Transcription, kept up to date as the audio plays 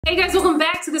Hey guys, welcome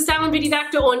back to the Silent Beauty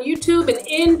Doctor on YouTube, and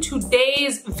in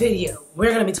today's video,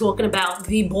 we're gonna be talking about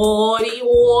the body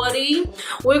oily.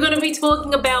 We're gonna be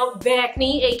talking about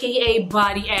Bacne, aka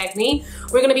body acne.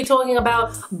 We're gonna be talking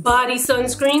about body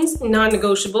sunscreens,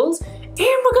 non-negotiables, and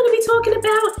we're gonna be talking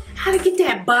about how to get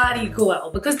that body glow.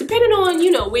 Because depending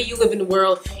on, where you live in the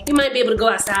world, you might be able to go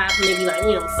outside for maybe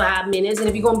 5 minutes, and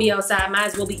if you're gonna be outside, might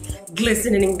as well be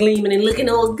glistening and gleaming and looking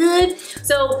all good.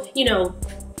 So,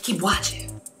 keep watching.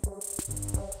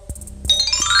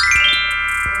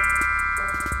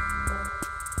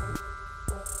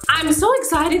 I'm so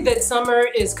excited that summer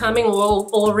is coming, or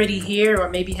already here, or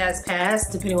maybe has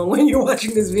passed, depending on when you're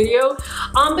watching this video.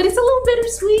 But it's a little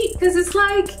bittersweet, because it's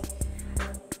like,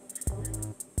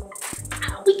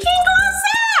 we can't go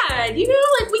outside,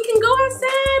 we can go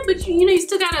outside, but you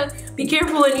still gotta be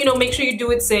careful and, make sure you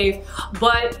do it safe.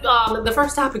 But the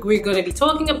first topic we're gonna be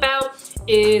talking about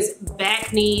is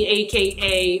Bacne,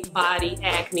 aka body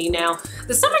acne. Now,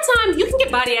 the summertime, you can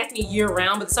get body acne year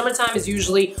round, but summertime is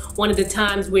usually one of the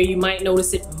times where you might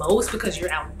notice it most because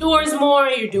you're outdoors more,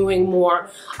 you're doing more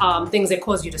things that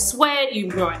cause you to sweat,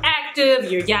 you're more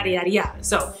active, you're yada yada yada.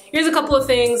 So here's a couple of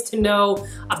things to know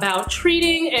about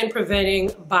treating and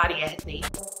preventing body acne.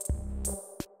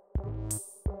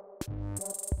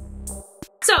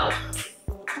 So,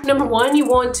 number one, you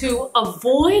want to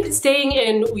avoid staying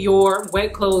in your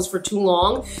wet clothes for too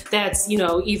long. That's,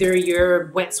 either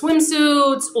your wet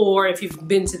swimsuits, or if you've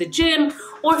been to the gym,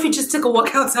 or if you just took a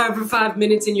walk outside for 5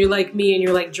 minutes and you're like me and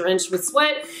you're like drenched with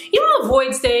sweat. You want to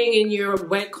avoid staying in your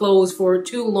wet clothes for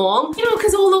too long,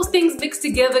 because all those things mixed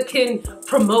together can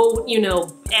promote,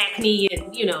 acne,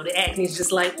 and, the acne is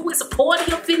just like, oh, it's a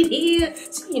party up in here.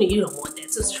 So, you don't want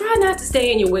that. So try not to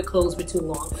stay in your wet clothes for too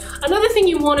long. Another thing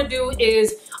you want to do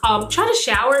is try to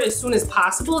shower as soon as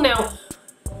possible. Now,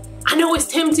 I know it's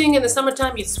tempting in the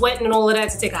summertime, you're sweating and all of that,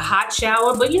 to take a hot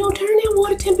shower, but turn that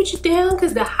water temperature down,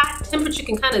 because the hot temperature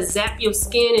can kind of zap your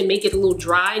skin and make it a little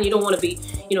dry, and you don't want to be,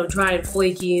 dry and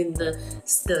flaky in the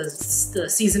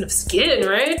season of skin,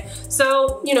 right?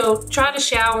 So, try to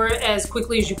shower as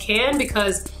quickly as you can,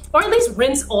 or at least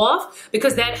rinse off,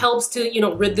 because that helps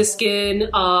to, rid the skin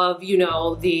of,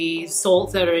 the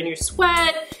salts that are in your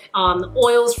sweat, the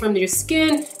oils from your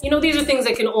skin. These are things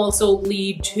that can also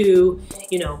lead to,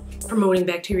 promoting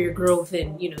bacteria growth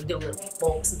and, the little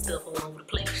bumps and stuff all over the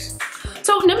place.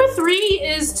 So number 3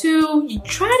 is to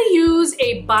try to use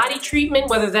a body treatment,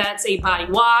 whether that's a body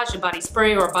wash, a body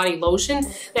spray, or a body lotion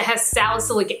that has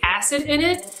salicylic acid in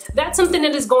it. That's something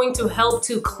that is going to help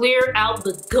to clear out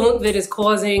the gunk that is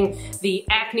causing the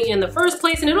acne in the first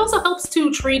place, and it also helps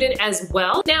to treat it as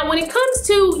well. Now, when it comes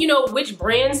to, which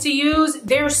brands to use,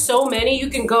 there's so many. You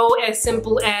can go as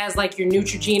simple as like your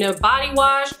Neutrogena body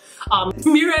wash.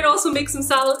 Murad also makes some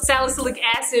salicylic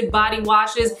acid body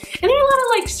washes, and there are a lot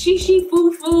of like shishi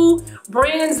foo-foo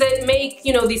brands that make,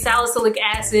 the salicylic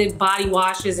acid body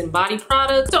washes and body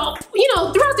products. So,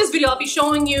 throughout this video, I'll be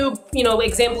showing you,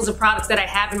 examples of products that I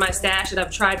have in my stash that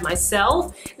I've tried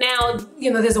myself. Now,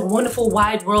 there's a wonderful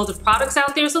wide world of products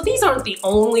out there, so these aren't the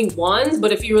only ones,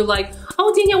 but if you were like,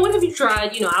 oh Danielle, what have you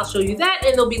tried? I'll show you that,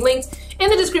 and there'll be links in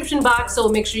the description box, so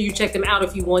make sure you check them out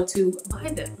if you want to buy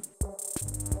them.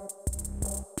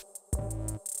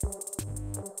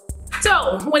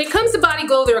 So, when it comes to body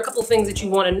glow, there are a couple things that you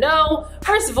want to know.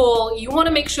 First of all, you want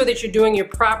to make sure that you're doing your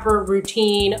proper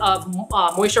routine of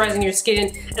moisturizing your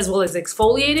skin as well as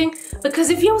exfoliating.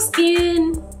 Because if your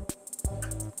skin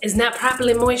is not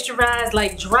properly moisturized,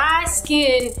 like dry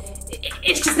skin,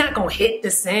 it's just not gonna hit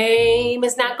the same.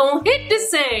 It's not gonna hit the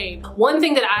same. One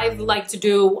thing that I like to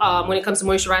do when it comes to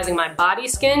moisturizing my body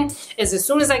skin is, as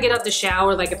soon as I get out the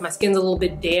shower, like if my skin's a little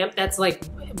bit damp, that's like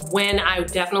when I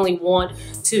definitely want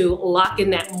to lock in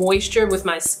that moisture with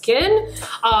my skin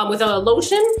with a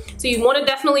lotion. So you want to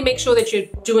definitely make sure that you're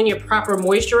doing your proper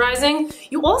moisturizing.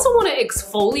 You also want to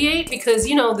exfoliate, because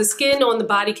the skin on the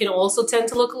body can also tend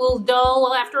to look a little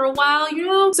dull after a while,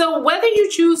 So whether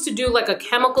you choose to do like a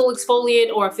chemical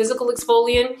exfoliant or a physical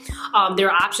exfoliant,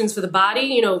 there are options for the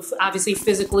body. Obviously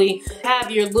physically, have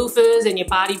your loofahs and your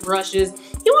body brushes.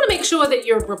 You want to make sure that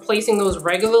you're replacing those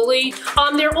regularly.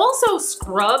 There are also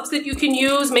scrubs that you can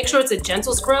use. Make sure it's a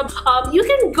gentle scrub. You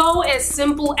can go as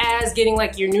simple as getting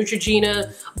like your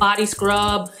Neutrogena body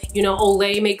scrub.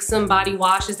 Olay makes some body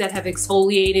washes that have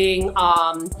exfoliating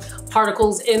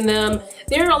particles in them.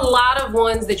 There are a lot of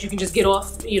ones that you can just get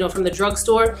off, from the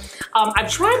drugstore. I've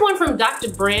tried one from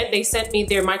Dr. Brandt. They sent me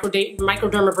their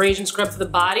Microdermabrasion scrub for the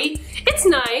body. It's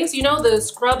nice, the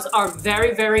scrubs are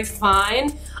very, very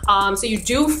fine. So you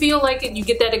do feel like you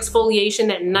get that exfoliation,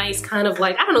 that nice kind of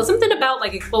like, I don't know, something about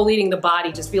like exfoliating the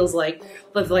body just feels like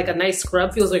a nice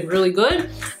scrub, feels like really good.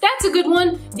 That's a good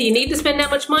one. Do you need to spend that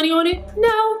much money on it?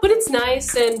 No, but it's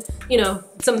nice and, you know,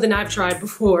 something I've tried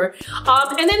before.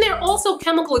 And then there are also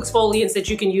chemical exfoliants that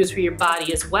you can use for your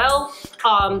body as well.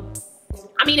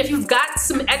 I mean, if you've got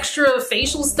some extra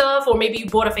facial stuff, or maybe you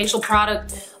bought a facial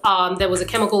product that was a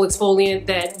chemical exfoliant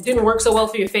that didn't work so well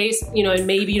for your face, you know, and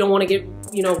maybe you don't want to get,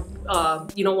 you know,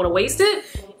 you don't want to waste it,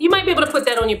 you might be able to put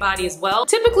that on your body as well.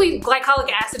 Typically,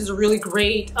 glycolic acid is a really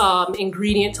great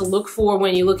ingredient to look for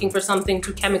when you're looking for something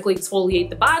to chemically exfoliate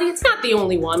the body. It's not the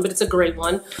only one, but it's a great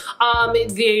one.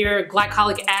 There are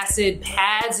glycolic acid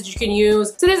pads that you can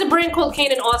use. So there's a brand called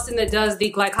Kane & Austin that does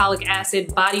the glycolic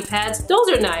acid body pads. Those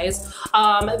are nice.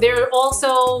 There are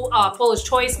also, Paula's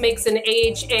Choice makes an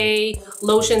AHA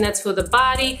lotion that's for the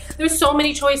body. There's so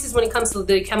many choices when it comes to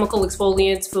the chemical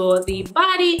exfoliants for the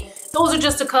body. Those are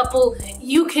just a couple.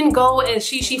 You can go as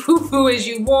foo-foo as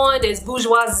you want, as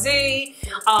bourgeoisie,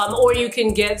 or you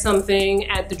can get something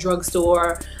at the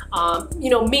drugstore. You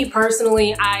know, me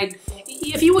personally,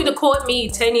 if you would have caught me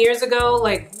 10 years ago,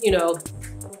 like, you know,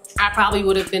 I probably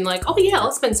would have been like, oh yeah,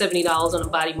 I'll spend $70 on a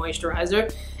body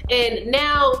moisturizer. And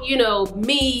now, you know,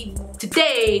 me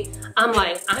today, I'm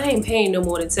like, I ain't paying no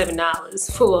more than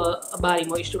 $7 for a body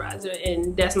moisturizer,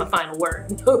 and that's my final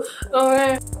word.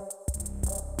 Alright.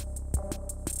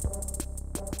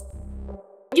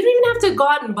 You don't even have to go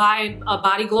out and buy a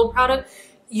Body Glow product.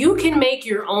 You can make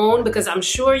your own, because I'm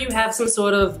sure you have some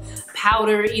sort of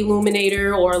powder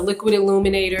illuminator or liquid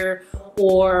illuminator,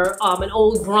 or an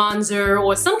old bronzer,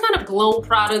 or some kind of glow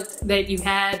product that you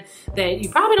had that you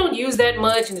probably don't use that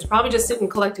much and it's probably just sitting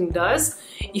collecting dust.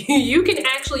 You can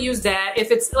actually use that. If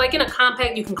it's like in a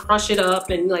compact, you can crush it up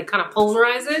and like kind of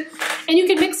pulverize it, and you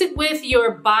can mix it with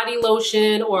your body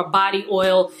lotion or body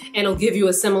oil and it'll give you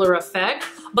a similar effect.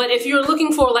 But if you're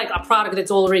looking for like a product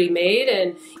that's already made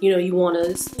and, you know, you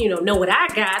want to, you know what I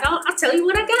got, I'll tell you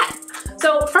what I got.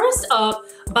 So first up,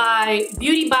 by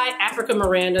Beauty by Africa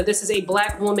Miranda. This is a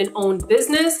Black woman-owned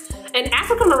business, and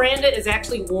Africa Miranda is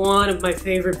actually one of my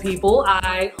favorite people.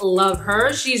 I love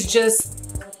her. She's just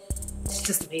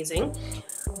amazing.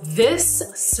 This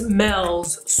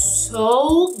smells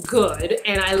so good,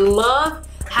 and I love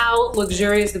how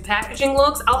luxurious the packaging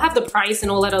looks. I'll have the price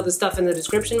and all that other stuff in the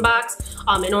description box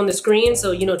and on the screen,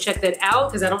 so you know, check that out,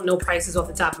 because I don't know prices off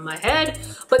the top of my head.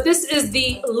 But this is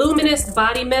the Luminous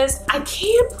Body Mist. I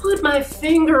can't put my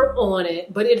finger on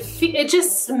it, but it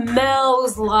just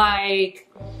smells like,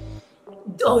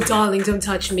 oh darling, don't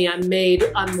touch me, I'm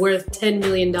worth $10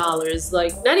 million.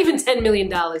 Like, not even $10 million,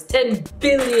 $10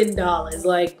 billion.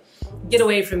 Like, get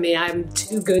away from me, I'm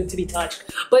too good to be touched.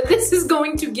 But this is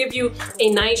going to give you a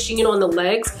nice sheen on the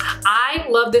legs. I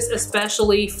love this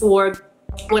especially for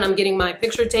when I'm getting my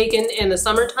picture taken in the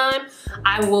summertime.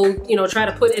 I will, you know, try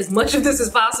to put as much of this as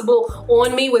possible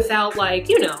on me without, like,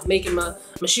 you know, making my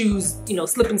shoes, you know,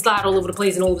 slip and slide all over the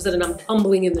place and all of a sudden I'm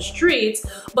tumbling in the streets.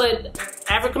 But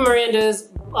Africa Miranda's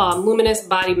Luminous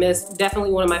Body Mist,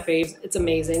 definitely one of my faves. It's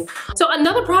amazing. So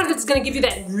another product that's gonna give you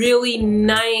that really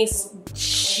nice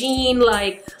sheen,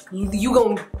 like, you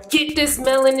gonna get this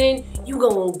melanin, you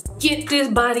gonna get this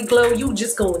body glow, you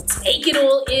just gonna take it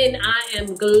all in. I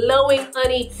am glowing,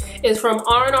 honey. Is from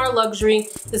R&R Luxury.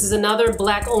 This is another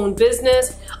Black owned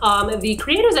business. The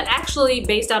creators are actually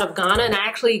based out of Ghana, and I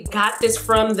actually got this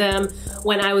from them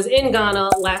when I was in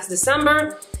Ghana last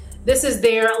December. This is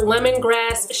their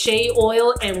Lemongrass Shea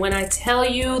oil, and when I tell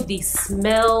you the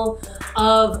smell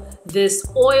of this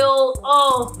oil,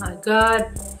 oh my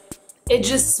God, it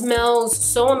just smells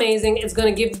so amazing. It's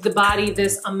gonna give the body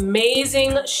this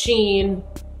amazing sheen,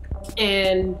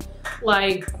 and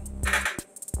like,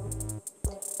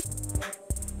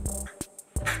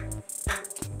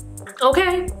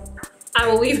 okay. I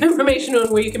will leave information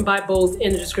on where you can buy both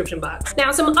in the description box.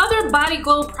 Now, some other body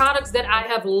glow products that I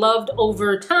have loved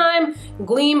over time.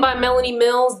 Gleam by Melanie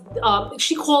Mills.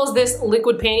 She calls this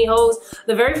liquid pantyhose.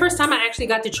 The very first time I actually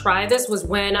got to try this was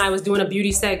when I was doing a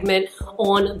beauty segment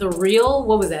on The Real.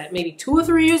 What was that? Maybe 2 or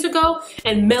 3 years ago.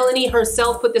 And Melanie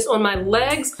herself put this on my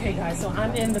legs. Okay guys, so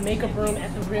I'm in the makeup room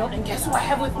at The Real, and guess who I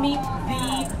have with me?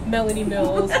 The Melanie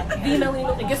Mills. The Melanie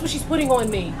Mills. And guess what she's putting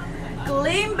on me?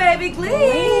 Gleam, baby, gleam.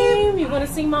 Gleam. You're gonna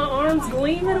see my arms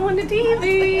gleaming on the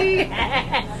TV.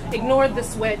 Ignore the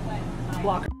sweat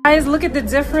blocker. Guys, look at the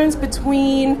difference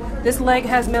between this leg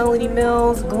has Melanie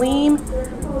Mills Gleam.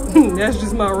 That's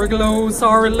just my regular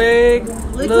sorry leg.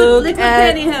 Liquid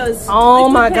pantyhose. Oh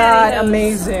my God,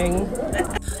 amazing.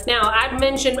 Now, I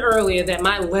mentioned earlier that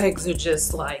my legs are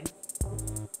just like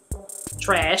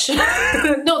trash.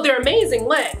 No, they're amazing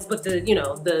legs, but the, you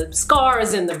know, the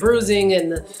scars and the bruising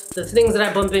and the things that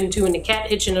I bump into and the cat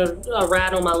hitching a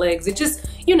rat on my legs, it just,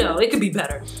 you know, it could be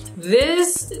better.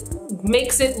 This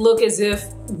makes it look as if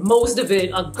most of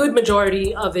it, a good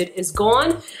majority of it, is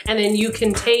gone, and then you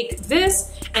can take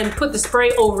this and put the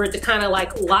spray over it to kind of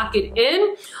like lock it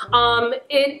in.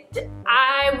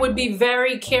 I would be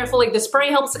very careful, like the spray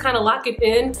helps to kind of lock it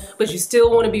in, but you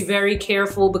still want to be very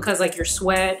careful because like your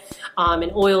sweat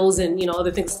and oils and, you know,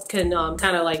 other things can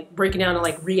kind of like break it down and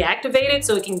like reactivate it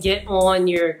so it can get on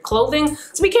your clothing.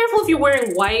 So be careful if you're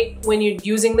wearing white when you're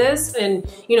using this, and,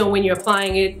 you know, when you're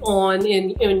applying it on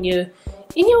in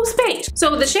your space.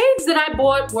 So the shades that I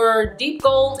bought were deep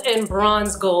gold and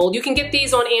bronze gold. You can get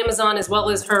these on Amazon as well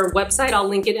as her website. I'll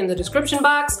link it in the description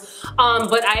box.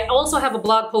 But I also have a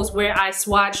blog post where I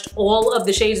swatched all of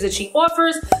the shades that she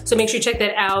offers. So make sure you check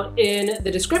that out in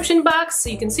the description box so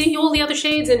you can see all the other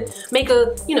shades and make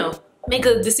a, you know, make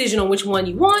a decision on which one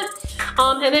you want.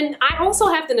 And then I also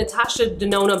have the Natasha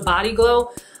Denona Body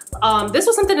Glow. This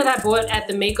was something that I bought at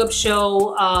the makeup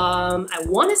show, I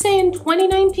want to say in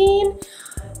 2019.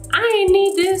 I didn't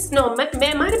need this. No, man,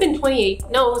 it might have been 28.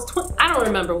 No, it was I don't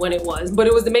remember when it was, but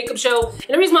it was the makeup show. And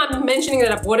the reason why I'm mentioning that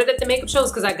I bought it at the makeup show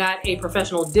is because I got a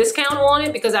professional discount on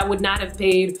it, because I would not have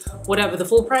paid whatever the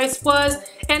full price was.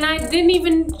 And I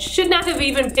should not have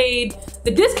even paid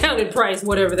the discounted price,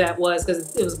 whatever that was,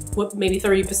 because it was maybe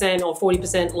 30% or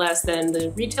 40% less than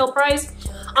the retail price.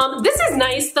 This is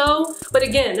nice though, but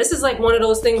again, this is like one of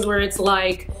those things where it's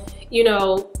like, you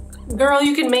know, girl,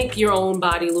 you can make your own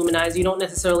body luminizer. You don't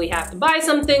necessarily have to buy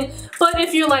something, but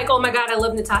if you're like, oh my God, I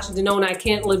love Natasha Denona, I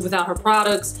can't live without her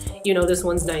products, you know, this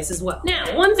one's nice as well.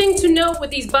 Now, one thing to note with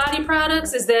these body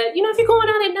products is that, you know, if you're going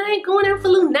out at night, going out for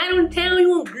a little night on town, you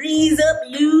want to grease up,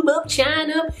 lube up,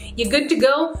 shine up, you're good to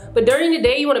go. But during the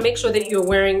day, you want to make sure that you're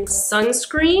wearing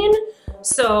sunscreen.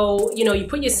 So, you know, you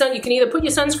can either put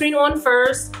your sunscreen on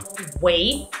first,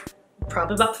 wait,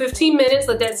 probably about 15 minutes,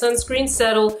 let that sunscreen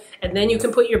settle, and then you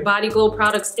can put your Body Glow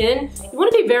products in. You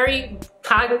want to be very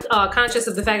conscious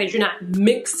of the fact that you're not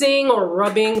mixing or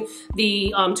rubbing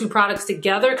the two products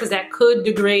together, because that could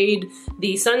degrade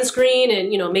the sunscreen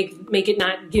and, you know, make it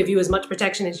not give you as much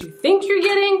protection as you think you're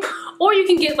getting. Or you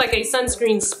can get like a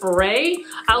sunscreen spray.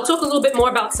 I'll talk a little bit more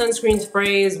about sunscreen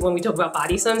sprays when we talk about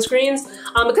body sunscreens,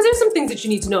 because there's some things that you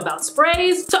need to know about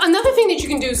sprays. So another thing that you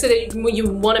can do so that when you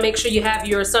want to make sure you have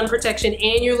your sun protection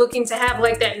and you're looking to have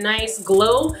like that nice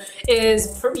glow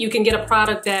is you can get a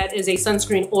product that is a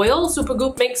sunscreen oil.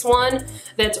 Supergoop makes one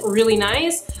that's really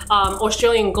nice.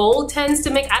 Australian Gold tends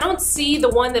to make, I don't see the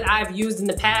one that I've used in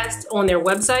the past on their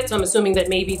website, so I'm assuming that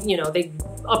maybe, you know, they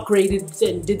upgraded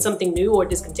and did something new or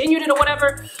discontinued it or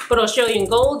whatever, but Australian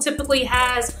Gold typically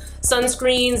has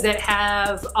sunscreens that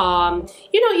have,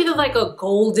 you know, either like a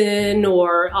golden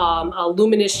or a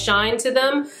luminous shine to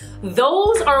them.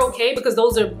 Those are okay because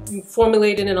those are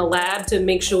formulated in a lab to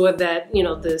make sure that, you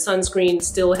know, the sunscreen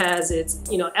still has its,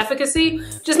 you know, efficacy.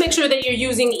 Just make sure that you're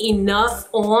using enough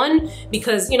on,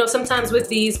 because, you know, sometimes with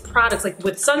these products, like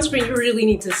with sunscreen, you really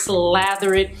need to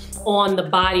slather it on the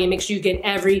body and make sure you get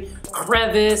every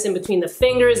crevice in between the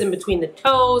fingers, in between the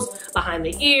toes, behind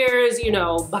the ears, you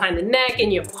know, behind the neck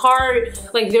and your heart.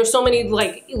 Like there's so many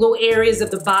like little areas of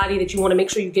the body that you want to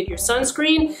make sure you get your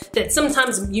sunscreen that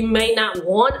sometimes you may not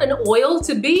want an oil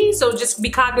to be. So just be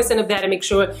cognizant of that and make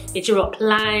sure that you're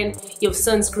applying your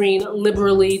sunscreen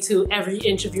liberally to every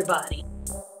inch of your body.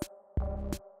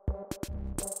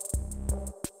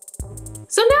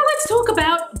 So now let's talk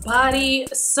about body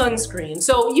sunscreen.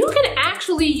 So you can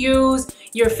actually use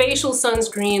your facial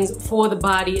sunscreens for the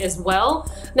body as well.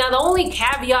 Now the only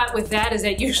caveat with that is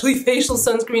that usually facial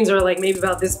sunscreens are like maybe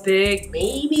about this big,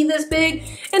 maybe this big.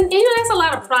 And you know, that's a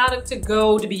lot of product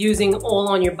to be using all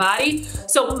on your body.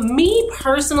 So me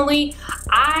personally,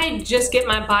 I just get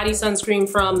my body sunscreen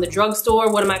from the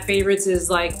drugstore. One of my favorites is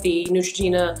like the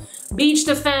Neutrogena Beach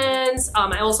Defense.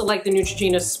 I also like the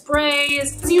Neutrogena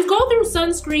sprays. You go through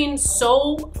sunscreen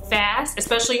so fast,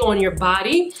 especially on your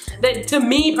body, that to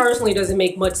me personally doesn't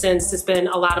make much sense to spend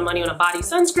a lot of money on a body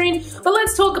sunscreen. But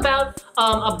let's talk about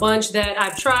a bunch that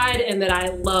I've tried and that I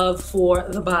love for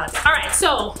the body. All right,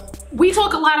 so we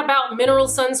talk a lot about mineral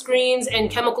sunscreens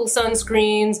and chemical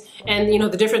sunscreens and, you know,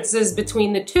 the differences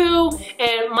between the two.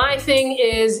 And my thing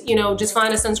is, you know, just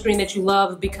find a sunscreen that you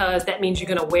love, because that means you're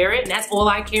gonna wear it, and that's all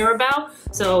I care about.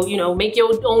 So, you know, make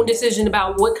your own decision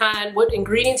about what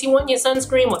ingredients you want in your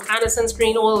sunscreen, what kind of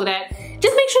sunscreen, all of that.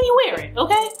 Just make sure you wear it,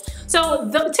 okay?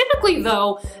 So typically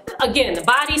though, again, the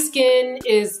body skin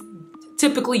is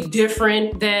typically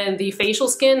different than the facial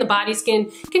skin. The body skin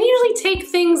can usually take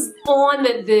things on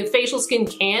that the facial skin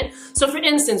can't. So for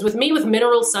instance, with me with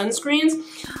mineral sunscreens,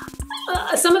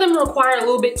 some of them require a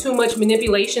little bit too much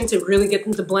manipulation to really get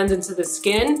them to blend into the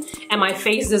skin, and my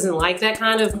face doesn't like that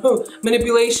kind of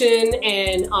manipulation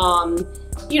and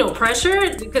you know,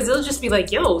 pressure, because it'll just be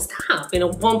like, yo, stop, and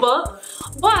it'll bump up.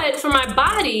 But for my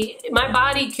body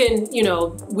can, you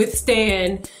know,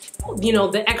 withstand, you know,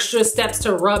 the extra steps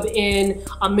to rub in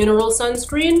a mineral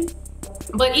sunscreen.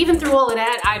 But even through all of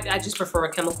that, I just prefer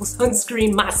a chemical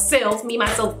sunscreen myself,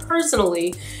 myself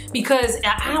personally, because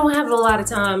I don't have a lot of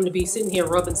time to be sitting here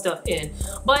rubbing stuff in.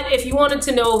 But if you wanted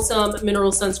to know some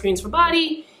mineral sunscreens for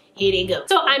body, here they go.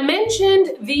 So I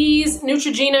mentioned these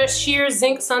Neutrogena Sheer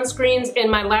Zinc sunscreens in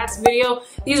my last video.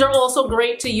 These are also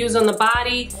great to use on the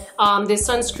body. This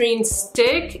sunscreen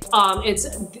stick,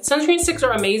 sunscreen sticks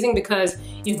are amazing because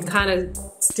you can kind of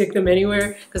stick them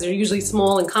anywhere because they're usually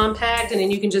small and compact, and then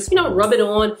you can just, you know, rub it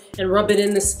on and rub it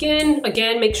in the skin.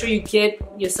 Again, make sure you get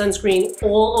your sunscreen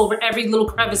all over every little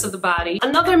crevice of the body.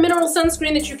 Another mineral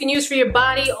sunscreen that you can use for your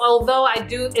body, although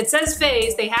it says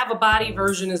face, they have a body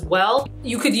version as well.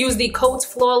 You could use the Coats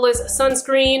Flawless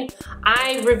sunscreen.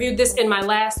 I reviewed this in my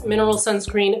last mineral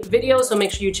sunscreen video, so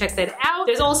make sure you check that out.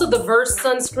 There's also the Verse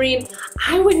sunscreen.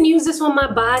 I wouldn't use this on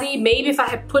my body. Maybe if I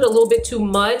had put a little bit too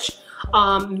much,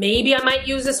 maybe I might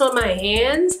use this on my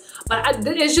hands, but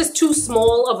it's just too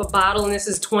small of a bottle, and this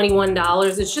is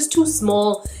 $21. It's just too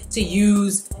small to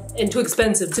use and too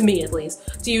expensive, to me at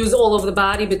least, to use all over the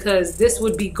body, because this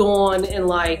would be gone in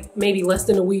like maybe less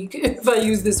than a week if I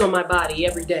use this on my body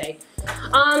every day.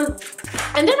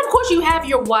 And then of course you have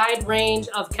your wide range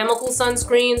of chemical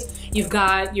sunscreens. You've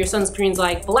got your sunscreens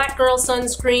like Black Girl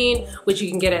Sunscreen, which you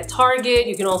can get at Target.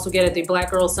 You can also get at the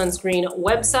Black Girl Sunscreen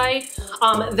website.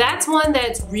 That's one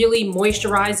that's really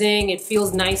moisturizing. It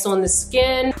feels nice on the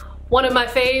skin. One of my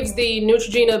faves, the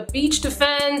Neutrogena Beach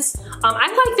Defense. I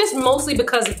like this mostly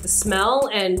because of the smell,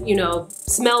 and you know,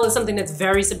 smell is something that's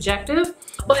very subjective.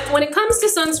 But when it comes to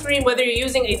sunscreen, whether you're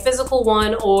using a physical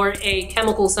one or a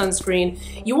chemical sunscreen,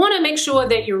 you want to make sure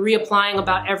that you're reapplying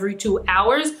about every 2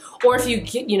 hours. Or if you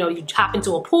get, you know, you hop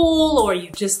into a pool, or you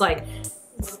just like,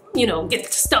 you know,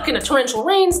 get stuck in a torrential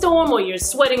rainstorm, or you're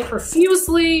sweating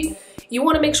profusely, you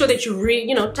want to make sure that you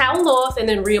towel off and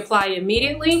then reapply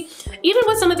immediately. Even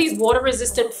with some of these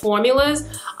water-resistant formulas,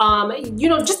 you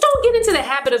know, just don't get into the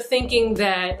habit of thinking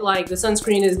that like the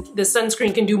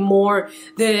sunscreen can do more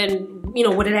than, you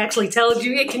know, what it actually tells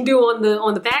you it can do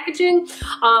on the packaging.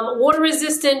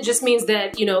 Water-resistant just means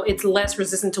that, you know, it's less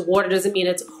resistant to water. Doesn't mean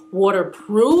it's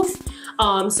waterproof.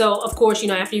 So of course, you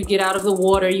know, after you get out of the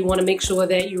water, you want to make sure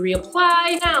that you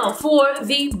reapply. Now for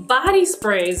the body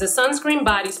sprays, the sunscreen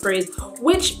body sprays,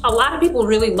 which a lot of people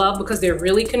really love because they're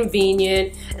really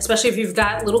convenient, especially if you've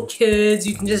got little kids.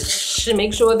 You can just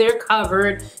make sure they're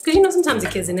covered, because you know, sometimes the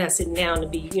kids are not sitting down to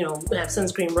be, you know, have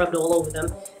sunscreen rubbed all over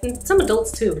them, and some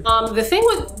adults too. The thing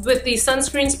with the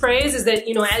sunscreen sprays is that,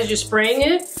 you know, as you're spraying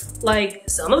it, like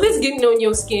some of it's getting on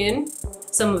your skin,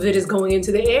 some of it is going into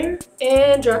the air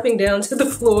and dropping down to the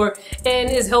floor and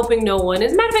is helping no one.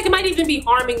 As a matter of fact, it might even be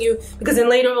harming you, because then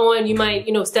later on you might,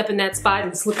 you know, step in that spot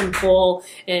and slip and fall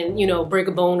and, you know, break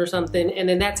a bone or something, and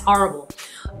then that's horrible.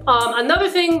 Another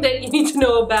thing that you need to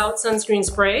know about sunscreen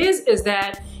sprays is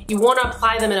that you want to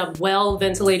apply them in a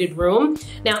well-ventilated room.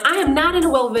 Now, I am not in a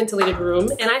well-ventilated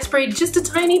room, and I sprayed just a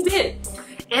tiny bit,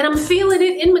 and I'm feeling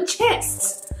it in my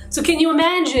chest. So can you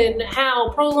imagine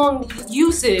how prolonged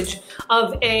usage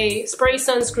of a spray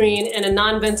sunscreen in a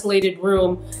non-ventilated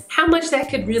room, how much that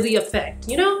could really affect,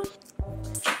 you know?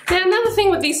 Now, another thing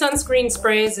with these sunscreen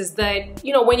sprays is that,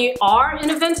 you know, when you are in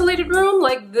a ventilated room,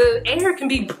 like the air can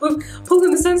be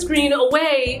pulling the sunscreen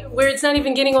away where it's not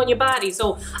even getting on your body.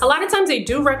 So a lot of times they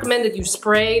do recommend that you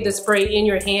spray the spray in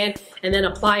your hand and then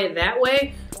apply it that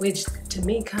way, which to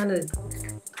me kind of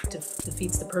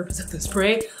defeats the purpose of the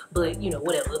spray, but you know,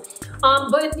 whatever.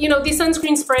 But you know, these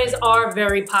sunscreen sprays are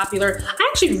very popular. I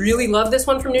actually really love this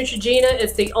one from Neutrogena.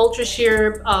 It's the Ultra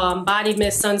Sheer Body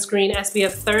Mist Sunscreen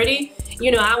SPF 30.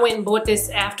 You know, I went and bought this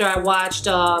after I watched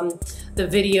the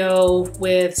video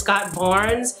with Scott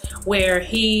Barnes, where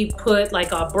he put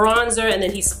like a bronzer and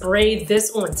then he sprayed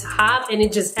this on top, and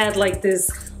it just had like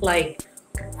this, like,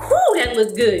 whew, that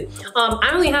looked good. I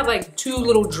only have like 2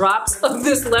 little drops of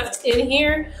this left in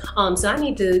here, so I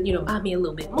need to, you know, buy me a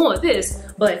little bit more of this.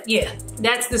 But yeah,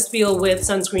 that's the spiel with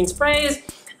sunscreen sprays.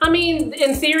 I mean,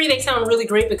 in theory, they sound really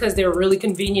great because they're really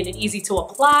convenient and easy to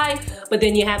apply, but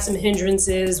then you have some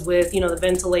hindrances with, you know, the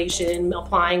ventilation,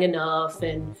 applying enough,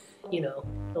 and, you know,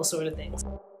 those sort of things.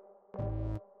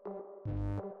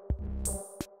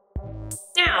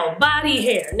 Now, body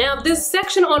hair. Now, this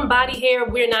section on body hair,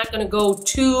 we're not gonna go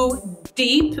too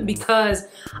deep because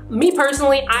me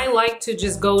personally, I like to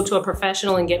just go to a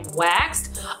professional and get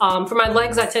waxed. For my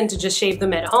legs, I tend to just shave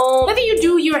them at home. Whether you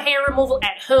do your hair removal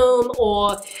at home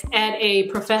or at a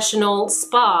professional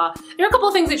spa, there are a couple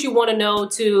of things that you wanna know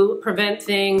to prevent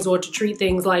things or to treat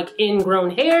things like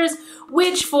ingrown hairs,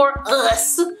 which for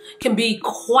us can be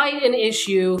quite an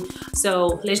issue.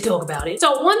 So let's talk about it.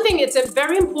 So one thing, it's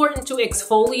very important to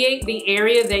exfoliate the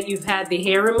area that you've had the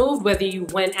hair removed, whether you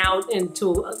went out and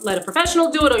to let a professional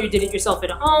do it or you did it yourself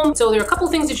at home. So there are a couple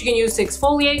of things that you can use to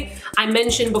exfoliate. I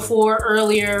mentioned before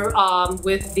earlier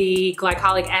with the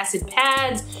glycolic acid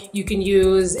pads, you can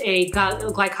use a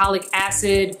glycolic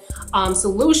acid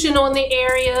solution on the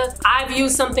area. I've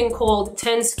used something called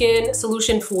 10 Skin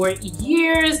solution for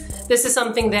years. This is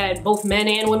something that both men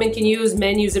and women can use.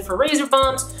 Men use it for razor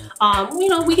bumps. You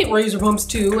know, we get razor bumps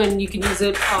too, and you can use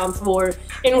it for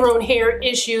ingrown hair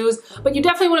issues. But you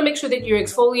definitely want to make sure that you're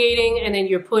exfoliating and then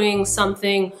you're putting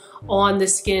something on the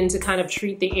skin to kind of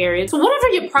treat the area. So whatever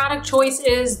your product choice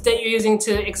is that you're using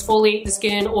to exfoliate the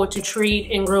skin or to treat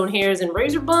ingrown hairs and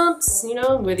razor bumps, you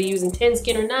know, whether you're using 10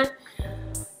 Skin or not,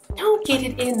 don't get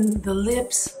it in the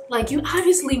lips. Like, you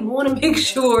obviously want to make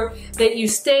sure that you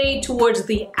stay towards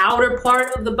the outer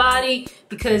part of the body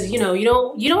because, you know, you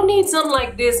don't need something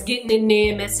like this getting in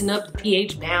there, messing up the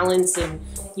pH balance and,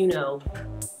 you know,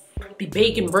 be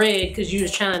baking bread because you're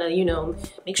just trying to, you know,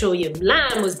 make sure your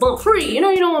line was bump free. You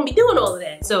know, you don't want to be doing all of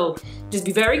that. So just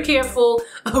be very careful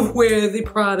of where the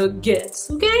product gets,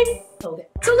 okay? Okay.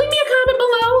 So leave me a comment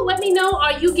below. Let me know,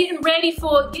 are you getting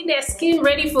that skin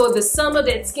ready for the summer,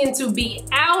 that skin to be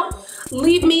out?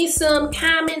 Leave me some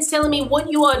comments telling me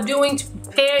what you are doing to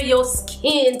prepare your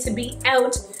skin to be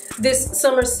out this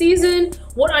summer season.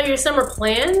 What are your summer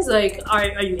plans? Like,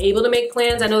 are you able to make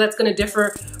plans? I know that's gonna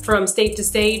differ from state to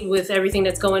state with everything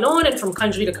that's going on and from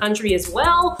country to country as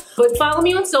well. But follow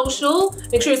me on social.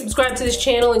 Make sure you subscribe to this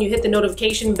channel and you hit the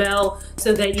notification bell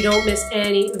so that you don't miss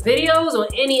any videos or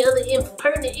any other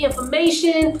pertinent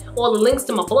information. All the links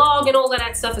to my blog and all of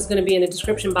that stuff is gonna be in the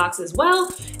description box as well.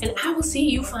 And I will see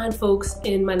you fine folks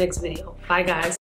in my next video. Bye guys.